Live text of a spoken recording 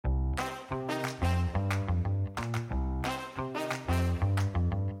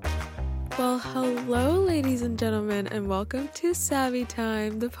Well, hello, ladies and gentlemen, and welcome to Savvy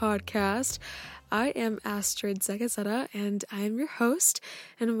Time, the podcast. I am Astrid Zagazeta, and I am your host,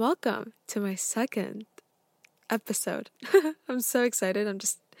 and welcome to my second episode. I'm so excited. I'm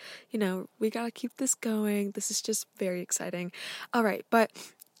just, we gotta keep this going. This is just very exciting. All right, but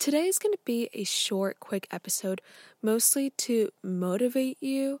today is going to be a short, quick episode, mostly to motivate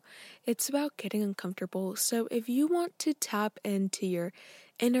you. It's about getting uncomfortable. So if you want to tap into your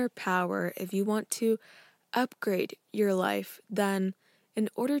inner power, if you want to upgrade your life, then in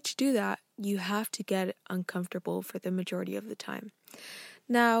order to do that, you have to get uncomfortable for the majority of the time.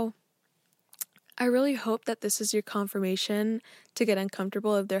 Now, I really hope that this is your confirmation to get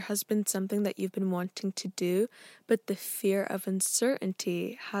uncomfortable if there has been something that you've been wanting to do, but the fear of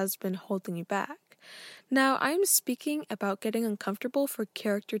uncertainty has been holding you back. Now, I'm speaking about getting uncomfortable for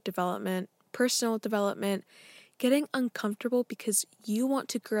character development, personal development, getting uncomfortable because you want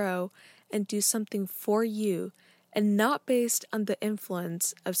to grow and do something for you and not based on the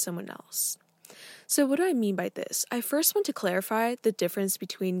influence of someone else. So what do I mean by this? I first want to clarify the difference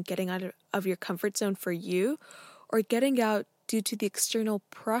between getting out of your comfort zone for you or getting out due to the external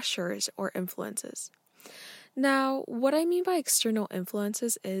pressures or influences. Now, what I mean by external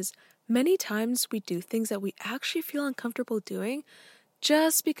influences is many times we do things that we actually feel uncomfortable doing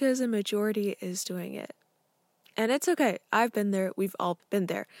just because a majority is doing it. And it's okay. I've been there. We've all been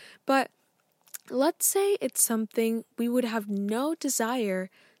there. But let's say it's something we would have no desire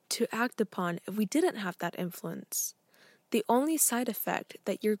to act upon if we didn't have that influence. The only side effect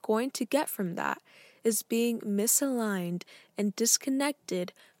that you're going to get from that is being misaligned and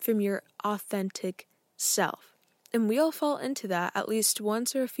disconnected from your authentic self. And we all fall into that at least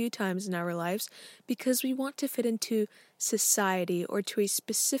once or a few times in our lives because we want to fit into society or to a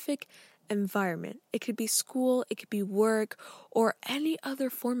specific environment. It could be school, it could be work, or any other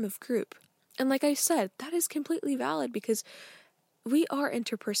form of group. And like I said, that is completely valid because we are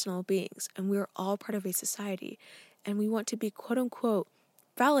interpersonal beings and we're all part of a society and we want to be quote unquote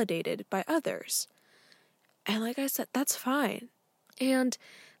validated by others. And like I said, that's fine. And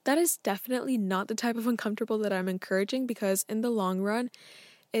that is definitely not the type of uncomfortable that I'm encouraging because in the long run,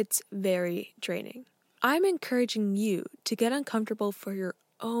 it's very draining. I'm encouraging you to get uncomfortable for your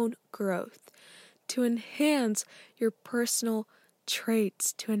own growth, to enhance your personal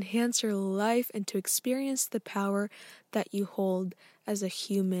traits, to enhance your life, and to experience the power that you hold as a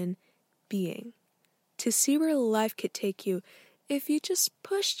human being. To see where life could take you if you just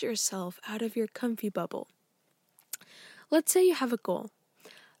pushed yourself out of your comfy bubble. Let's say you have a goal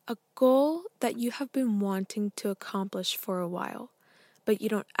that you have been wanting to accomplish for a while, but you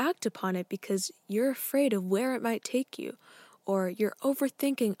don't act upon it because you're afraid of where it might take you, or you're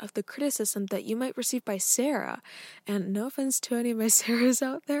overthinking of the criticism that you might receive by Sarah. And no offense to any of my Sarahs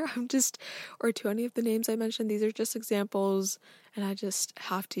out there, or to any of the names I mentioned, these are just examples, and I just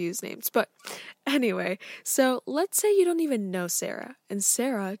have to use names. But anyway, so let's say you don't even know Sarah, and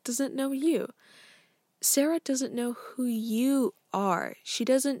Sarah doesn't know you. Sarah doesn't know who you are. She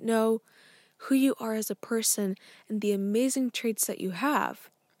doesn't know who you are as a person and the amazing traits that you have.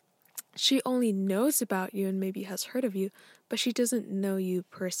 She only knows about you and maybe has heard of you, but she doesn't know you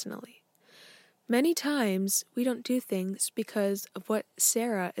personally. Many times we don't do things because of what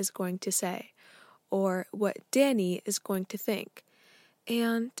Sarah is going to say or what Danny is going to think,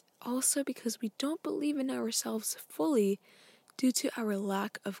 and also because we don't believe in ourselves fully due to our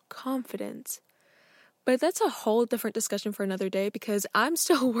lack of confidence. But that's a whole different discussion for another day because I'm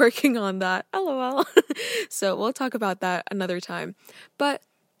still working on that. LOL. So we'll talk about that another time. But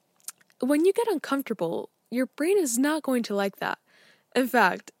when you get uncomfortable, your brain is not going to like that. In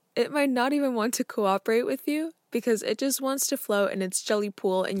fact, it might not even want to cooperate with you because it just wants to float in its jelly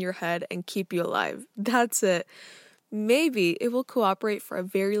pool in your head and keep you alive. That's it. Maybe it will cooperate for a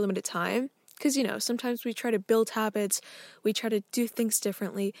very limited time because, sometimes we try to build habits, we try to do things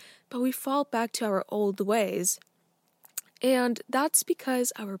differently, but we fall back to our old ways. And that's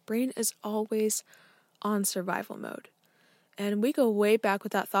because our brain is always on survival mode. And we go way back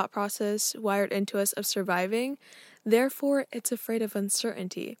with that thought process wired into us of surviving. Therefore, it's afraid of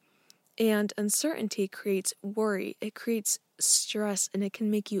uncertainty. And uncertainty creates worry. It creates stress and it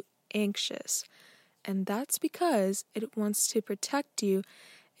can make you anxious. And that's because it wants to protect you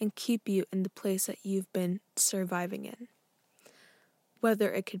and keep you in the place that you've been surviving in.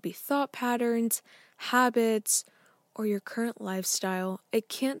 Whether it could be thought patterns, habits, or your current lifestyle, it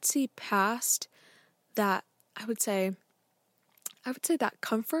can't see past that, I would say that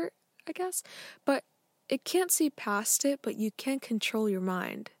comfort, I guess, but it can't see past it, but you can control your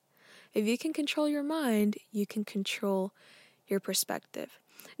mind. If you can control your mind, you can control your perspective.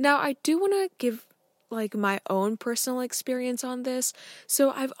 Now, I do want to give like my own personal experience on this.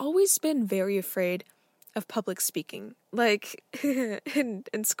 So I've always been very afraid of public speaking. Like in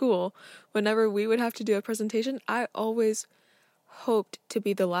school, whenever we would have to do a presentation, I always hoped to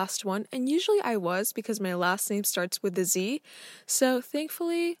be the last one. And usually I was, because my last name starts with a Z. So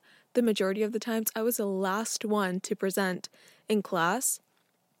thankfully, the majority of the times I was the last one to present in class.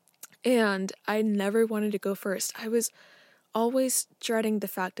 And I never wanted to go first. I was always dreading the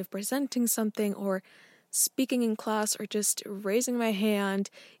fact of presenting something or speaking in class or just raising my hand.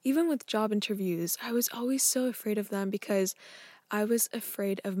 Even with job interviews, I was always so afraid of them because I was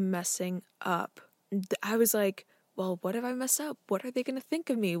afraid of messing up. I was like, well, what if I mess up? What are they going to think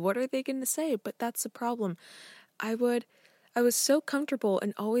of me? What are they going to say? But that's the problem. I was so comfortable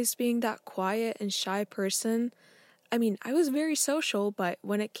in always being that quiet and shy person. I mean, I was very social, but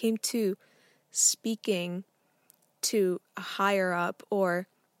when it came to speaking to a higher up, or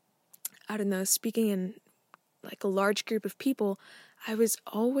I don't know, speaking in like a large group of people, I was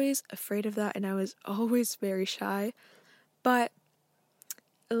always afraid of that, and I was always very shy. But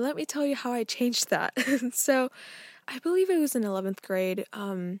let me tell you how I changed that. So I believe it was in 11th grade.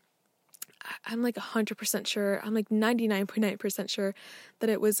 I'm like 100% sure. I'm like 99.9% sure that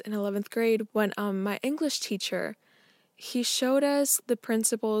it was in 11th grade when my English teacher, he showed us the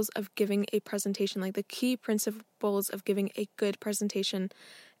principles of giving a presentation, like the key principles of giving a good presentation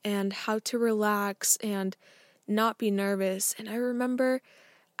and how to relax and not be nervous. And I remember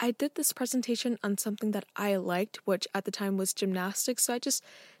I did this presentation on something that I liked, which at the time was gymnastics. So I just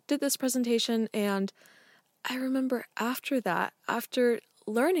did this presentation, and I remember after that, after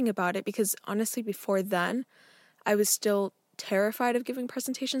learning about it, because honestly before then I was still terrified of giving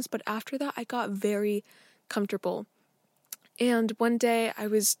presentations, but after that I got very comfortable. And one day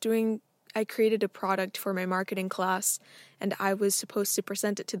I created a product for my marketing class, and I was supposed to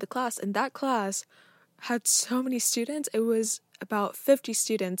present it to the class, and that class had so many students. It was about 50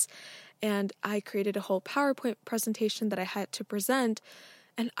 students, and I created a whole PowerPoint presentation that I had to present,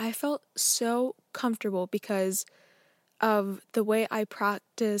 and I felt so comfortable because of the way I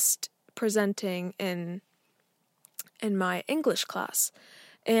practiced presenting in my English class.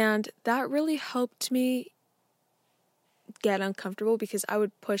 And that really helped me get uncomfortable because I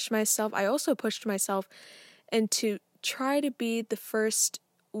would push myself. I also pushed myself into try to be the first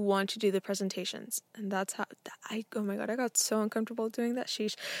one to do the presentations. And that's how oh my God, I got so uncomfortable doing that,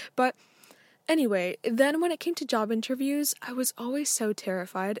 sheesh. But anyway, then when it came to job interviews, I was always so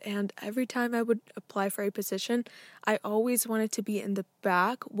terrified, and every time I would apply for a position, I always wanted to be in the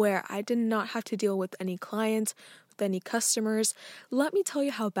back where I did not have to deal with any clients, with any customers. Let me tell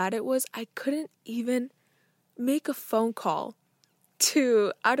you how bad it was. I couldn't even make a phone call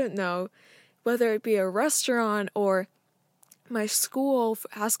to, I don't know, whether it be a restaurant or my school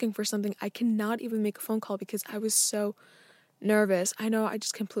asking for something. I cannot even make a phone call because I was so nervous. I know I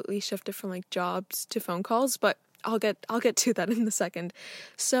just completely shifted from like jobs to phone calls, but I'll get to that in a second.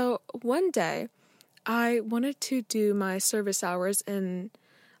 So one day I wanted to do my service hours in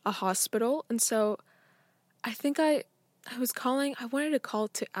a hospital, and so I think I wanted to call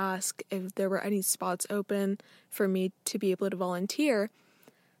to ask if there were any spots open for me to be able to volunteer,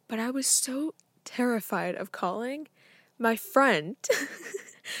 but I was so terrified of calling. My friend,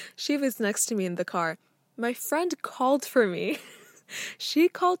 she was next to me in the car. My friend called for me. She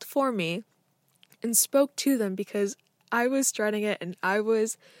called for me and spoke to them because I was dreading it and I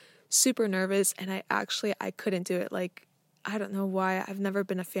was super nervous, and I couldn't do it. Like, I don't know why. I've never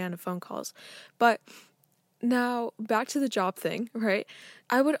been a fan of phone calls. But now back to the job thing, right?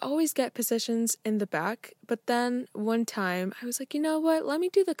 I would always get positions in the back, but then one time I was like, you know what? Let me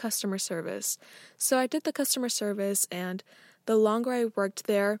do the customer service. So I did the customer service, and the longer I worked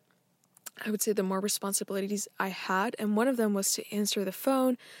there, I would say the more responsibilities I had, and one of them was to answer the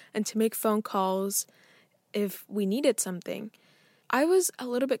phone and to make phone calls if we needed something. I was a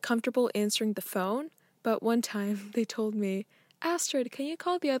little bit comfortable answering the phone, but one time they told me, Astrid, can you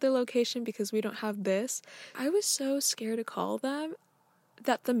call the other location because we don't have this? I was so scared to call them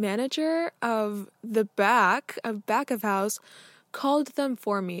that the manager of the back of house called them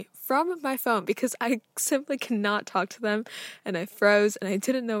for me from my phone because I simply cannot talk to them, and I froze and I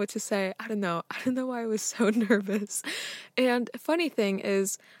didn't know what to say. I don't know why I was so nervous. And funny thing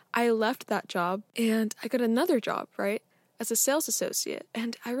is, I left that job and I got another job, right, as a sales associate.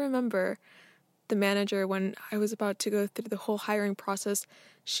 And I remember the manager, when I was about to go through the whole hiring process,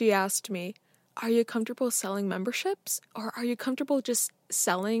 she asked me, are you comfortable selling memberships, or are you comfortable just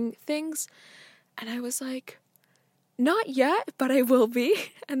selling things? And I was like, not yet, but I will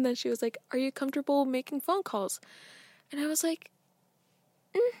be. And then she was like, are you comfortable making phone calls? And I was like,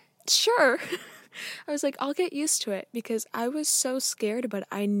 sure. I was like, I'll get used to it, because I was so scared, but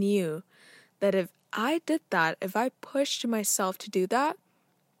I knew that if I did that, if I pushed myself to do that,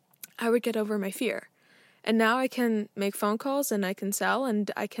 I would get over my fear. And now I can make phone calls and I can sell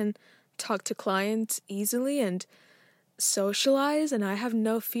and I can talk to clients easily and socialize, and I have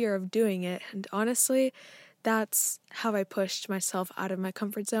no fear of doing it. And honestly, that's how I pushed myself out of my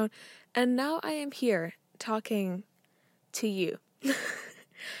comfort zone. And now I am here talking to you.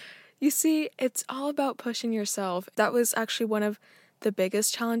 You see, it's all about pushing yourself. That was actually one of the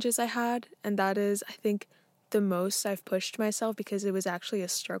biggest challenges I had, and that is, I think, the most I've pushed myself, because it was actually a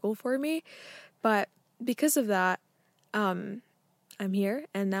struggle for me. But because of that, I'm here,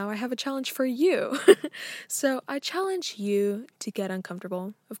 and now I have a challenge for you. So I challenge you to get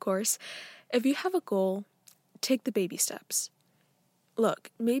uncomfortable, of course. If you have a goal, take the baby steps.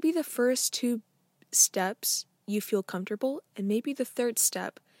 Look, maybe the first 2 steps you feel comfortable, and maybe the 3rd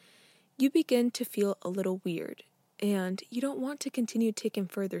step you begin to feel a little weird, and you don't want to continue taking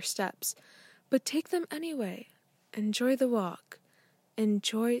further steps, but take them anyway. Enjoy the walk.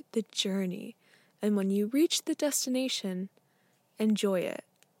 Enjoy the journey. And when you reach the destination, enjoy it.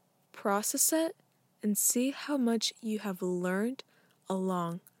 Process it and see how much you have learned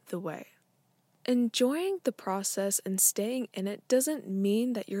along the way. Enjoying the process and staying in it doesn't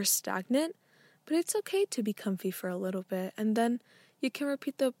mean that you're stagnant, but it's okay to be comfy for a little bit, and then you can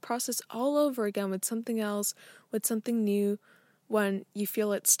repeat the process all over again with something else, with something new, when you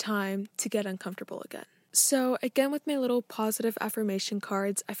feel it's time to get uncomfortable again. So again, with my little positive affirmation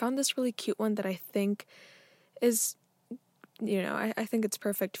cards, I found this really cute one that I think is, I think it's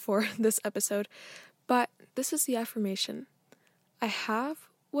perfect for this episode. But this is the affirmation. I have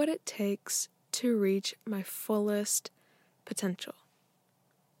what it takes to reach my fullest potential.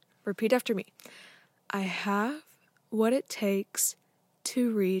 Repeat after me. I have what it takes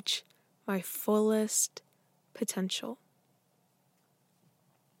to reach my fullest potential.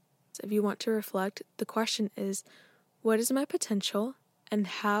 So if you want to reflect, the question is, what is my potential and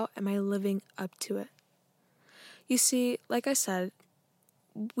how am I living up to it? You see, like I said,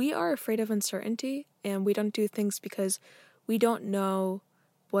 we are afraid of uncertainty, and we don't do things because we don't know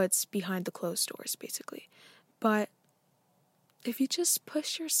what's behind the closed doors, basically. But if you just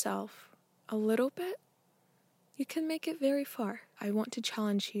push yourself a little bit, you can make it very far. I want to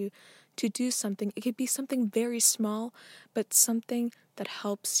challenge you to do something. It could be something very small, but something that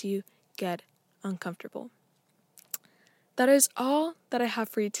helps you get uncomfortable. That is all that I have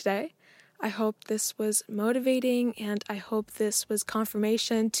for you today. I hope this was motivating, and I hope this was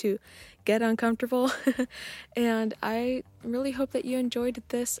confirmation to get uncomfortable. And I really hope that you enjoyed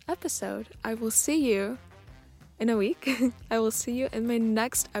this episode. I will see you in a week. I will see you in my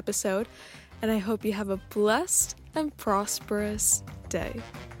next episode, and I hope you have a blessed and prosperous day.